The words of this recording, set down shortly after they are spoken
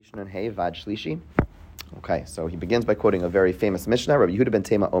Mishnah Hey Vad Shlishi. Okay, so he begins by quoting a very famous Mishnah, Rabbi Yehuda ben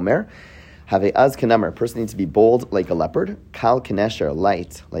Tema Omer. Have a az kenamer, a person needs to be bold like a leopard, kal kenesher,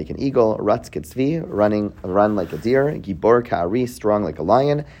 light like an eagle, ratz ketzvi, run like a deer, gibor ka'ari, strong like a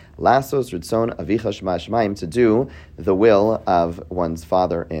lion, lasos ritzon avicha shema shemaim, to do the will of one's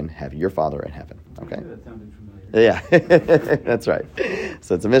father in heaven, your father in heaven. Okay? That sounded familiar. Yeah, that's right.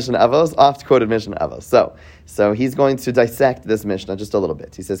 So it's a Mishnah Avos, oft-quoted Mishnah Avos. So he's going to dissect this Mishnah just a little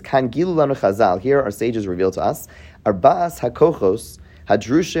bit. He says, Kan gilu lanu chazal, here our sages reveal to us, arba'as hakochos,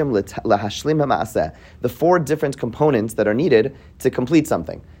 hadrushim lahashlim ha'maaseh, the four different components that are needed to complete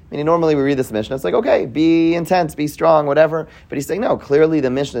something. Meaning normally we read this Mishnah, it's like, okay, be intense, be strong, whatever. But he's saying, no, clearly the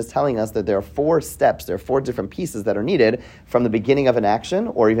Mishnah is telling us that there are four steps, there are four different pieces that are needed from the beginning of an action,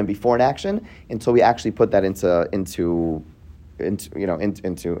 or even before an action, until we actually put that into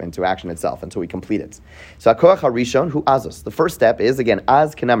action itself, until we complete it. So hakoach harishon hu azos. The first step is, again,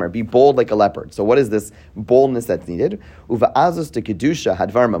 az kenamer, be bold like a leopard. So what is this boldness that's needed? Uva azos de kedusha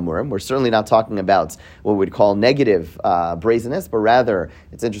hadvar mamurim. We're certainly not talking about what we'd call negative brazenness, but rather,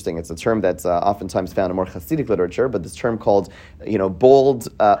 it's interesting, it's a term that's oftentimes found in more Hasidic literature, but this term called, bold,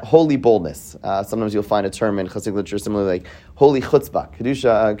 holy boldness. Sometimes you'll find a term in Hasidic literature similarly like holy chutzpah,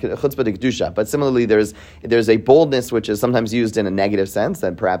 chutzpah de kedusha. But similarly, there's a boldness which is sometimes used in a negative sense,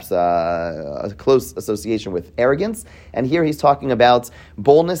 and perhaps a close association with arrogance. And here he's talking about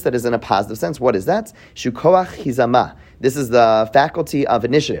boldness that is in a positive sense. What is that? Shukoach hizama. This is the faculty of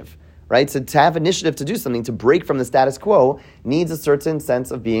initiative, right? So to have initiative to do something, to break from the status quo, needs a certain sense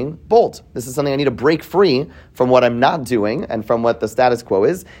of being bold. This is something I need to break free from what I'm not doing and from what the status quo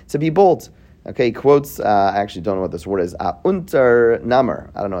is, to be bold. Okay, he quotes, I actually don't know what this word is, unter namer,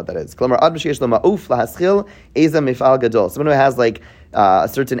 I don't know what that is. Someone who has a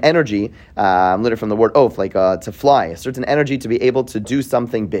certain energy, literally from the word oaf, to fly, a certain energy to be able to do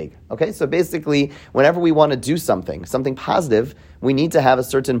something big. Okay, so basically, whenever we want to do something positive, we need to have a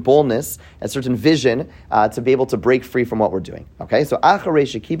certain boldness, a certain vision to be able to break free from what we're doing. Okay, so acharei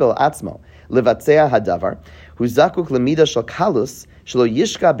shekibel atzmo levatzea hadavar hu zakuk lemida shel kalus shelo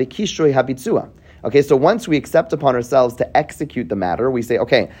yishka bekishroi habitzua. Okay, so once we accept upon ourselves to execute the matter, we say,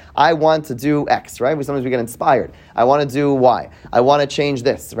 okay, I want to do X, right? Sometimes we get inspired. I want to do Y. I want to change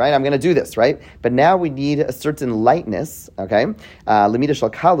this, right? I'm going to do this, right? But now we need a certain lightness, okay? Lemida shel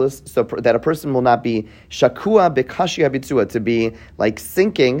kalus, so that a person will not be shakua bekashi habitzua, to be like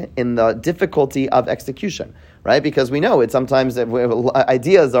sinking in the difficulty of execution. Right, because we know it sometimes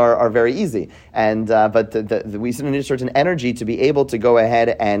ideas are very easy, but we need a certain energy to be able to go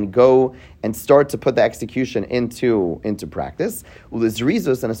ahead and go and start to put the execution into practice.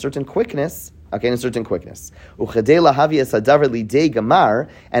 Ulizrizos, and a certain quickness. Okay, and a certain quickness. Uchadei lahavi es hadavar lidei gamar,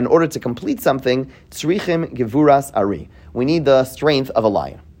 and in order to complete something, tzrichim gevuras ari. We need the strength of a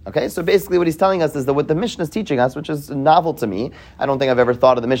lion. Okay, so basically what he's telling us is that what the Mishnah is teaching us, which is novel to me, I don't think I've ever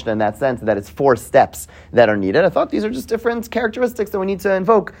thought of the Mishnah in that sense, that it's four steps that are needed. I thought these are just different characteristics that we need to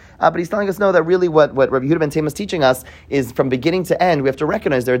invoke. But he's telling us, no, that really what Rabbi Yehuda ben Tema is teaching us is from beginning to end, we have to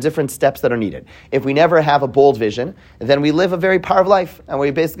recognize there are different steps that are needed. If we never have a bold vision, then we live a very parv life. And we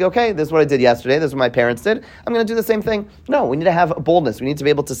basically, okay, this is what I did yesterday, this is what my parents did, I'm going to do the same thing. No, we need to have boldness. We need to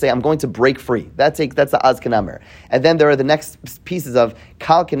be able to say, I'm going to break free. That's the az kenamer. And then there are the next pieces of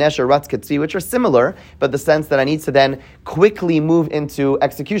kal kenesher, ratz ketzvi, which are similar, but the sense that I need to then quickly move into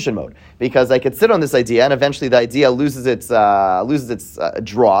execution mode, because I could sit on this idea and eventually the idea loses its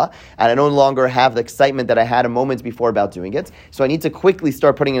draw, and I no longer have the excitement that I had a moment before about doing it. So I need to quickly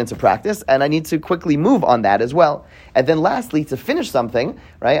start putting it into practice, and I need to quickly move on that as well. And then lastly, to finish something,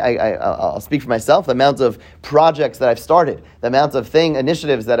 right? I'll speak for myself. The amount of projects that I've started, the amount of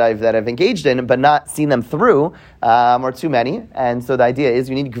initiatives that I've engaged in, but not seen them through, are too many. And so the idea is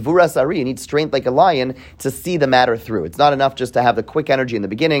you need gvuras ari, you need strength like a lion to see the matter through. It's not enough just to have the quick energy in the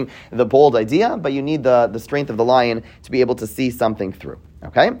beginning, the bold idea, but you need the strength of the lion to be able to see something through.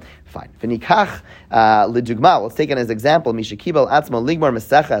 Okay, fine. V'nikach lidugma. Let's take it as an example. Mishakibel atzmo ligmar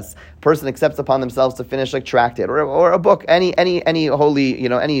mesechas. Person accepts upon themselves to finish like tractate or a book, any holy,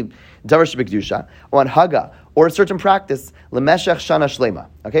 any darash b'kedusha, or haga, or a certain practice, lemeshech shana shlema.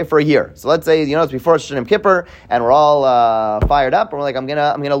 Okay, for a year. So let's say it's before Shem Kippur, and we're all fired up, and we're like, I'm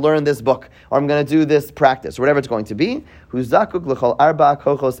gonna learn this book, or I'm gonna do this practice, or whatever it's going to be. Huzakuk l'chol arba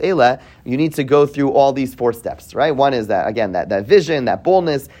kochos ele. You need to go through all these four steps, right? One is that again, that vision, that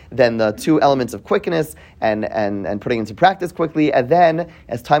boldness, then the two elements of quickness and putting into practice quickly, and then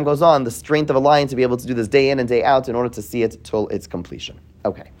as time goes on, the strength of a lion to be able to do this day in and day out in order to see it till its completion.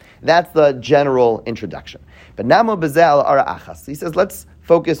 Okay, that's the general introduction. But namo bezel ara achas. He says, let's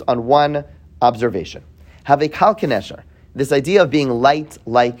focus on one observation. Have a kal kenesher. this idea of being light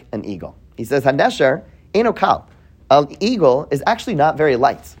like an eagle. He says, Hanesher eno kal. An eagle is actually not very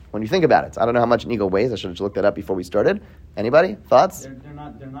light when you think about it. I don't know how much an eagle weighs. I should have looked that up before we started. Anybody? Thoughts? They're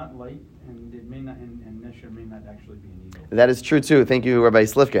not light, and it may not, and Nesher may not actually be an eagle. That is true too. Thank you, Rabbi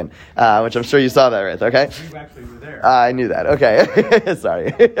Slifkin, which I'm sure you saw that, right? Okay. You actually were there. I knew that. Okay.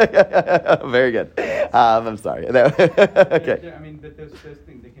 Sorry. Very good. I'm sorry. Okay. I mean, but those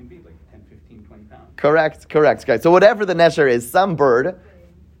things, they can be like 10, 15, 20 pounds. Correct. Okay. So whatever the nesher is, some bird.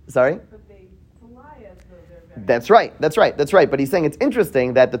 Sorry. That's right. But he's saying it's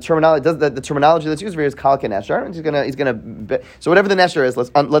interesting that the terminology that's used here is kal kenesher, and he's gonna. So whatever the nesher is,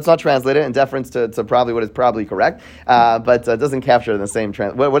 let's not translate it in deference to probably what is probably correct, but it doesn't capture the same.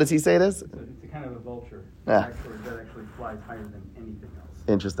 What does he say it is? It's a kind of a vulture that actually flies higher than anything else.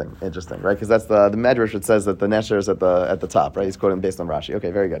 Interesting, right? Because that's the Medrash. It says that the nesher is at the top, right? He's quoting based on Rashi.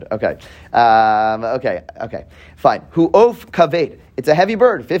 Okay, very good. Okay, fine. Hu of kaved. It's a heavy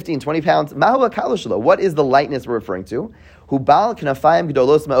bird, 15, 20 pounds. Mahu kalashlo. What is the lightness we're referring to? Hu bal knafayim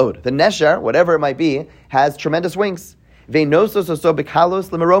gdolos ma'od. The nesher, whatever it might be, has tremendous wings. Veinosos oso bekalos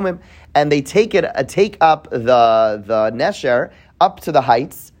lemaromim, and they take up the nesher up to the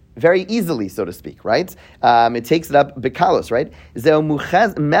heights very easily, so to speak, right? It takes it up bekalos, right? Zeu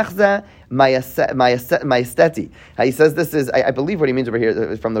mechza maesteti. He says this is, I believe what he means over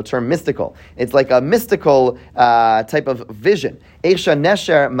here from the term mystical. It's like a mystical type of vision. Eisha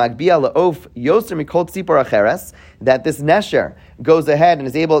nesher magbia laof yoser mikol tzipor acheres. That this nesher goes ahead and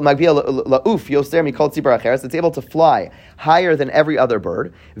is able magbia lauf yoser mikol tzipor acheres. It's able to fly higher than every other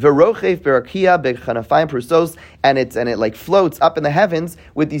bird. Verochef berakia bechanafayim prusos, and it like floats up in the heavens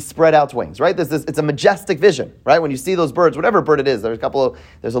with these spread out wings. Right? It's a majestic vision. Right? When you see those birds, whatever bird it is, there's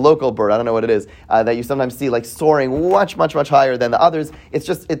a local bird. I don't know what it is that you sometimes see like soaring much higher than the others. It's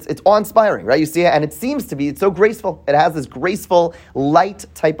awe-inspiring, right? You see it, and it seems to be. It's so graceful. It has this graceful, light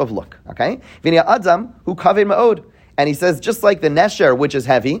type of look. Okay, V'nei adam hu kaved ma'od, and he says just like the nesher, which is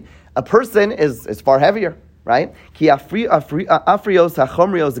heavy, a person is far heavier, right? Ki afrios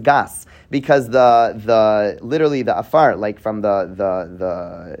hachomrios gas. Because the literally the afar, like from the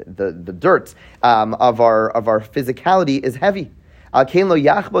dirt of our physicality, is heavy. And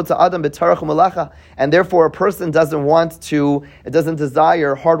therefore, a person doesn't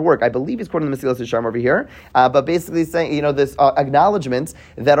desire hard work. I believe he's quoting the Mesilas Yesharim over here, but basically saying, this acknowledgement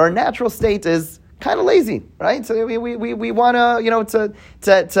that our natural state is kind of lazy, right? So we want to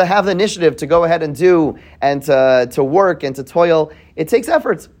have the initiative to go ahead and do and to work and to toil. It takes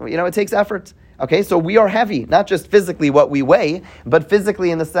effort. It takes effort. Okay, so we are heavy, not just physically what we weigh, but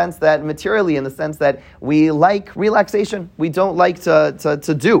physically in the sense that, materially in the sense that we like relaxation. We don't like to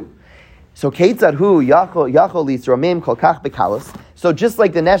do. So keitzad hu yachol lisromim kol kach bekalos. So just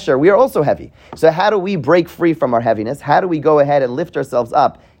like the nesher, we are also heavy. So how do we break free from our heaviness? How do we go ahead and lift ourselves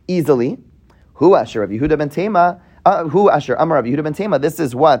up easily? Hu asher Rav Yehuda ben Tema. Hu asher amar Rav Yehuda ben Tema. This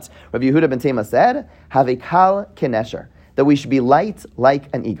is what Rav Yehuda ben Tema said. Have a kal kenesher. That we should be light like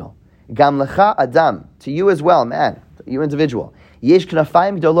an eagle. Gam lecha adam, to you as well, man, you individual. Yesh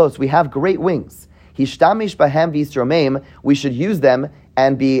knafayim gdolos, we have great wings. Hishtamish bahem v'yisromeim, we should use them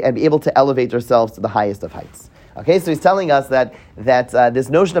and be able to elevate ourselves to the highest of heights. Okay, so he's telling us that this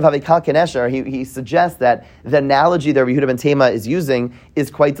notion of Havikal Kenesher, he suggests that the analogy that Yehuda ben Tema is using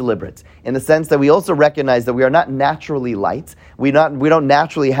is quite deliberate, in the sense that we also recognize that we are not naturally light, we don't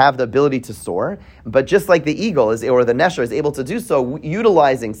naturally have the ability to soar, but just like the eagle or the Nesher is able to do so,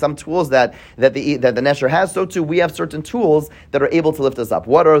 utilizing some tools that the Nesher has, so too we have certain tools that are able to lift us up.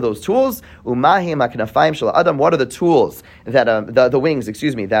 What are those tools? Umahim haknafayim shel Adam. What are the tools that the wings,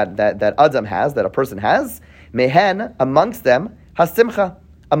 that Adam has, that a person has? Mehen, amongst them, hasimcha.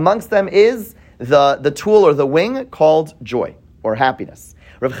 Amongst them is the tool or the wing called joy or happiness.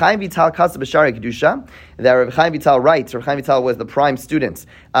 Rav Chaim Vital Kasa B'Sharei Kedusha, that Rav Chaim Vital writes. Rav Chaim Vital was the prime student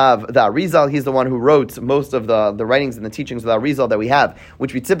of the Arizal. He's the one who wrote most of the writings and the teachings of the Arizal that we have,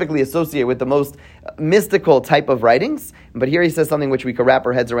 which we typically associate with the most mystical type of writings. But here he says something which we could wrap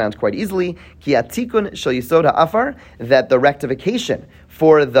our heads around quite easily. Ki atikun shel yisod ha'afar, that the rectification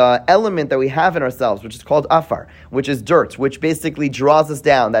for the element that we have in ourselves, which is called afar, which is dirt, which basically draws us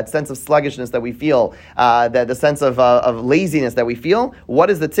down, that sense of sluggishness that we feel, that the sense of laziness that we feel. What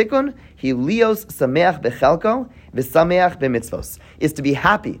is the tikkun? Hilios sameach bechelko v'sameach b'mitzvos, is to be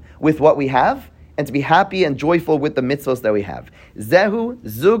happy with what we have and to be happy and joyful with the mitzvos that we have. Zehu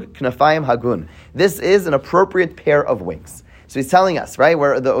zug knafayim hagun. This is an appropriate pair of wings. So he's telling us, right,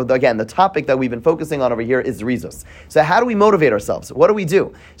 where again, the topic that we've been focusing on over here is rizus. So how do we motivate ourselves? What do we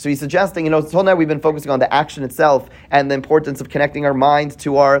do? So he's suggesting, until now we've been focusing on the action itself and the importance of connecting our mind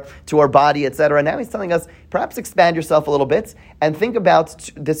to our body, etc. Now he's telling us, perhaps expand yourself a little bit and think about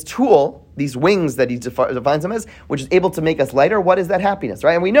this tool, these wings that he defines them as, which is able to make us lighter. What is that happiness,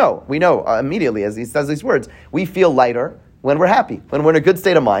 right? And we know immediately as he says these words, we feel lighter when we're happy, when we're in a good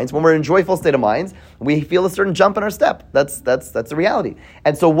state of mind, when we're in a joyful state of mind, we feel a certain jump in our step. That's the reality.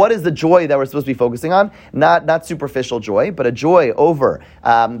 And so what is the joy that we're supposed to be focusing on? Not superficial joy, but a joy over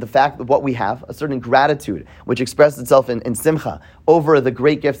the fact of what we have, a certain gratitude, which expresses itself in simcha, over the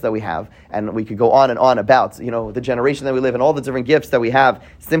great gifts that we have. And we could go on and on about, the generation that we live in, all the different gifts that we have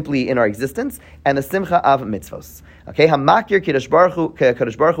simply in our existence, and the simcha of mitzvos. Okay, Hamakir Kadosh Baruch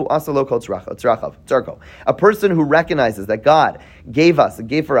Hu Asalo Kol Tzarko. A person who recognizes that God gave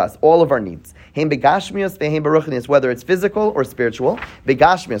for us all of our needs. Heim begashmios veheim beruchnius, whether it's physical or spiritual.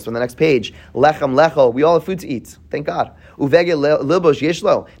 Begashmios, on the next page, lechem lechol, we all have food to eat. Thank God. Uvege lilbosh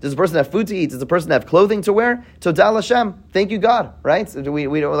yeshlo. Does a person have food to eat? Does a person have clothing to wear? Todal Hashem. Thank you, God. Right? So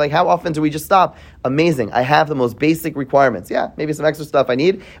we don't, like, how often do we just stop? Amazing. I have the most basic requirements. Yeah, maybe some extra stuff I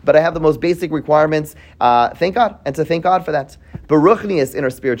need, but I have the most basic requirements. Thank God, and to thank God for that. Beruchnius in our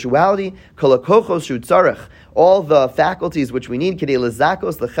spirituality, kolakochos shu tzarech, all the faculties which we need, kedei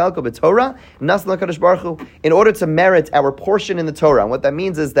lezakos lechelko b'Torah, nasla kadosh baruch Hu, in order to merit our portion in the Torah. And what that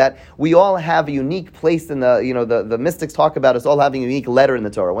means is that we all have a unique place in the mystics talk about us all having a unique letter in the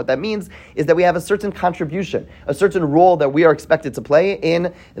Torah. What that means is that we have a certain contribution, a certain role that we are expected to play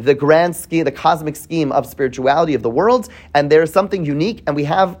in the grand scheme, the cosmic scheme of spirituality of the world, and there is something unique, and we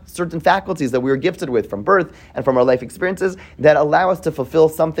have certain faculties that we are gifted with from birth and from our life experiences that allow us to fulfill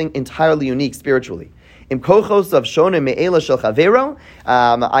something entirely unique spiritually. Im kochos of shone me'ela shel chavero,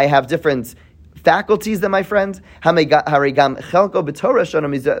 I have different faculties than my friend. Harigam chelko b'Torah shone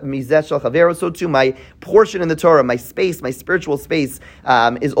mizet shel chavero. So too, my portion in the Torah, my space, my spiritual space,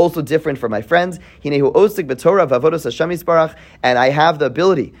 is also different from my friends. Hinehu osik b'Torah v'avodos Hashem yisbarach, and I have the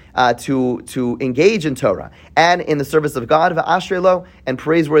ability to engage in Torah and in the service of God. V'ashrelo, and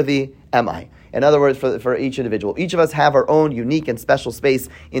praiseworthy am I. In other words, for each individual, each of us have our own unique and special space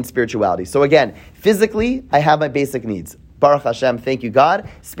in spirituality. So again, physically, I have my basic needs. Baruch Hashem, thank you, God.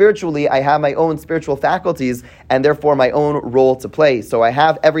 Spiritually, I have my own spiritual faculties and therefore my own role to play. So I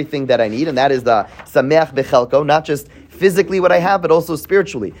have everything that I need, and that is the sameach bechelko, not just physically what I have, but also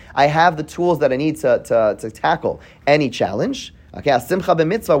spiritually. I have the tools that I need to tackle any challenge. Okay, simcha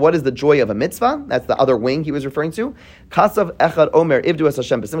b'mitzvah, what is the joy of a mitzvah? That's the other wing he was referring to. Kasav echad omer ivdu es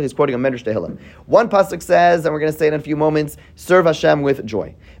Hashem b'simcha. He's quoting a Medrash Tehillim. One pasuk says, and we're going to say it in a few moments, serve Hashem with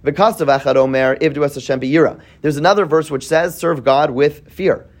joy. V'kasav echad omer ivdu es Hashem b'yira. There's another verse which says, serve God with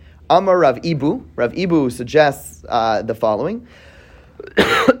fear. Amar Rav Ibu. Rav Ibu suggests the following.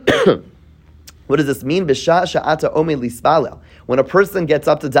 What does this mean? B'sha sha'ata omer lispalel. When a person gets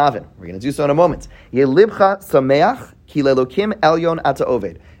up to daven, we're going to do so in a moment. Yelibcha sameach ki lelokim elyon ata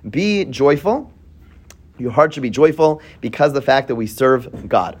oved. Be joyful. Your heart should be joyful because of the fact that we serve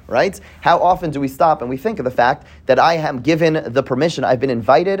God, right? How often do we stop and we think of the fact that I am given the permission, I've been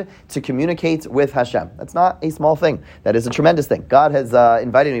invited to communicate with Hashem? That's not a small thing. That is a tremendous thing. God has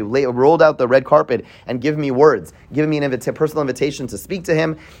invited me, rolled out the red carpet and given me words, given me a personal invitation to speak to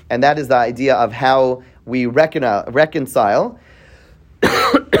Him, and that is the idea of how we reconcile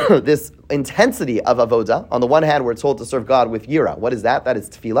this intensity of avoda. On the one hand, we're told to serve God with yira. What is that? That is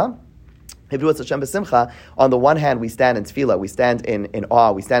tefillah. On the one hand, we stand in tefillah, we stand in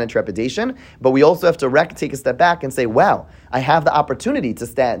awe, we stand in trepidation, but we also have to take a step back and say, wow, I have the opportunity to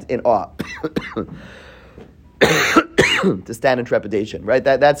stand in awe. To stand in trepidation, right?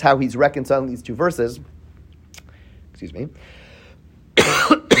 That's how he's reconciling these two verses. Excuse me.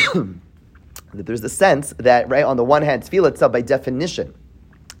 That there's the sense that, right, on the one hand, tefillah itself, by definition,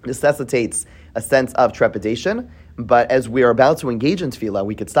 necessitates a sense of trepidation, but as we are about to engage in tefillah,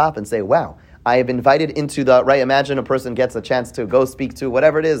 we could stop and say, wow, I have invited into the, right, imagine a person gets a chance to go speak to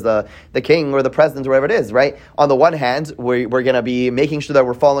whatever it is, the king or the president or whatever it is, right? On the one hand, we're going to be making sure that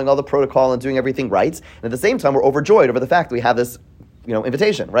we're following all the protocol and doing everything right, and at the same time, we're overjoyed over the fact that we have this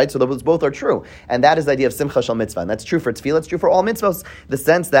invitation, right? So those both are true. And that is the idea of simcha shel mitzvah. And that's true for tefillah, it's true for all mitzvahs. The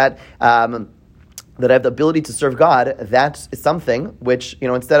sense that that I have the ability to serve God, that is something which,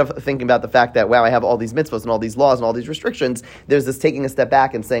 instead of thinking about the fact that, wow, I have all these mitzvahs and all these laws and all these restrictions, there's this taking a step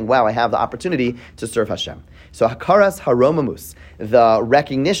back and saying, wow, I have the opportunity to serve Hashem. So hakaras haromamus, the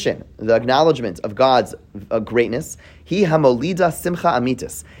recognition, the acknowledgement of God's greatness, hi hamolida simcha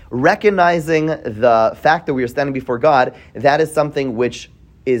amitis, recognizing the fact that we are standing before God, that is something which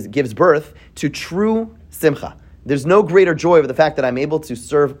gives birth to true simcha. There's no greater joy over the fact that I'm able to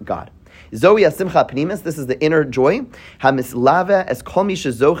serve God. Zoe Simcha Pnimis, this is the inner joy. Hamislava es kol mi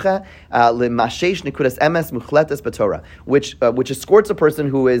shezocha lemashesh nekudas emes muchletes b'Torah, which escorts a person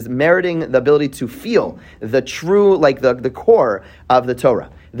who is meriting the ability to feel the true, like the core of the Torah.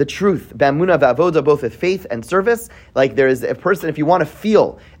 The truth, b'amuna v'avoda, both with faith and service. Like there is a person, if you want to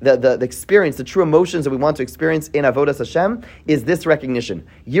feel the experience, the true emotions that we want to experience in avodas Hashem, is this recognition.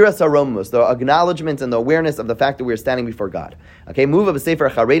 Yiras haromus, the acknowledgement and the awareness of the fact that we are standing before God. Okay, move of a sefer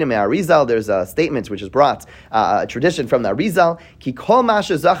Charedim Arizal. There's a statement which is brought, a tradition from the Arizal. Ki kol ma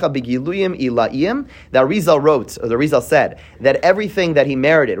shezacha b'giluyim ilaiyim. The Arizal wrote, or the Arizal said, that everything that he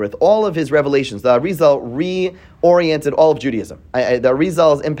merited with all of his revelations, the Arizal reoriented all of Judaism. The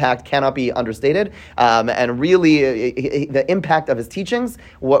Arizal's impact cannot be understated, and really the impact of his teachings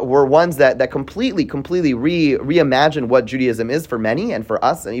were ones that completely reimagined what Judaism is for many and for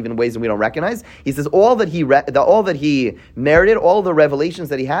us, and even ways that we don't recognize. He says all that he merited, all the revelations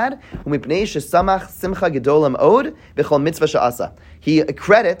that he had, he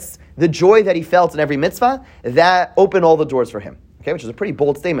credits the joy that he felt in every mitzvah that opened all the doors for him. Okay, which is a pretty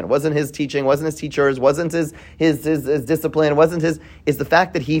bold statement. Wasn't his teaching, wasn't his teachers, wasn't his discipline, it's the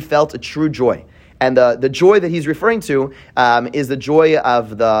fact that he felt a true joy. And the joy that he's referring to is the joy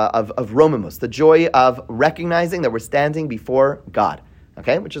of Romimus, the joy of recognizing that we're standing before God.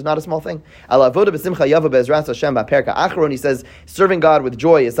 Okay, which is not a small thing. He says, serving God with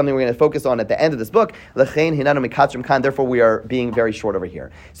joy is something we're going to focus on at the end of this book. Therefore, we are being very short over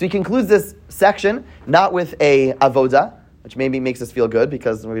here. So he concludes this section not with a avoda, which maybe makes us feel good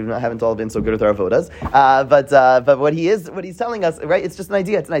because we haven't all been so good with our avodas. But what he's telling us, right? It's just an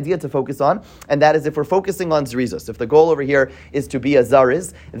idea. It's an idea to focus on, and that is if we're focusing on zrizus. If the goal over here is to be a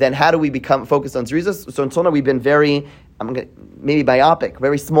zariz, then how do we become focused on zrizus? So until now we've been very, maybe myopic,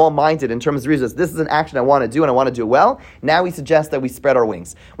 very small-minded in terms of zrizus. This is an action I want to do, and I want to do it well. Now we suggest that we spread our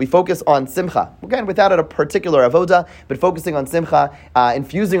wings. We focus on simcha. Again, without a particular avoda, but focusing on simcha,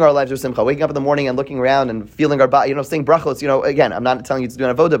 infusing our lives with simcha, waking up in the morning and looking around and feeling our body, saying brachos. Again, I'm not telling you to do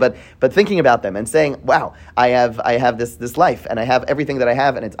an avoda, but thinking about them and saying, wow, I have this life, and I have everything that I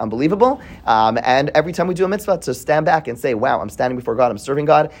have, and it's unbelievable. And every time we do a mitzvah, to stand back and say, wow, I'm standing before God, I'm serving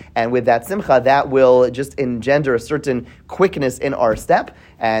God, and with that simcha, that will just engender a certain quickness in our step,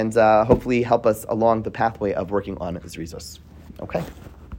 and hopefully help us along the pathway of working on zrizus. Okay.